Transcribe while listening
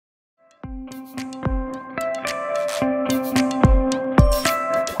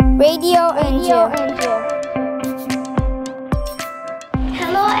Radyo Öncü.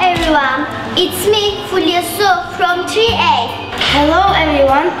 Hello everyone, it's me Fulya Su from 3A. Hello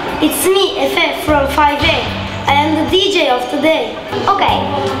everyone, it's me Efe from 5A. I am the DJ of the day. Okay,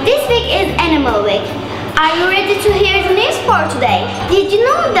 this week is Animal Week. Are you ready to hear the news for today? Did you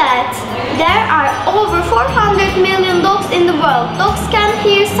know that there are over 400 million dogs in the world? Dogs can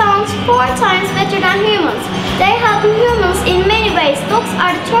hear sounds 4 times better than humans. They help humans in many ways. Dogs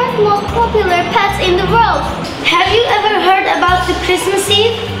are the third most popular pets in the world. Have you ever heard about the Christmas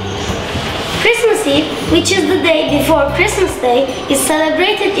Eve? Christmas Eve, which is the day before Christmas Day, is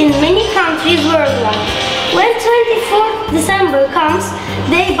celebrated in many countries worldwide. When 24th December comes,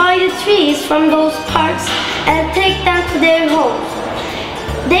 they buy the trees from those parks and take them to their homes.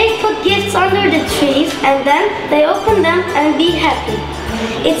 They put gifts under the trees and then they open them and be happy.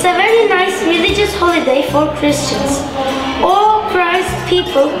 It's a very nice religious holiday for Christians. All Christ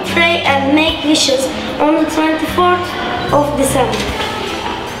people pray and make wishes on the 24th of December.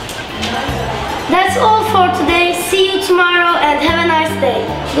 That's all for today. See you tomorrow and have a nice day.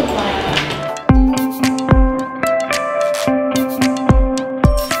 Goodbye.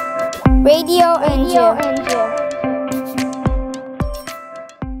 Radyo Öncü.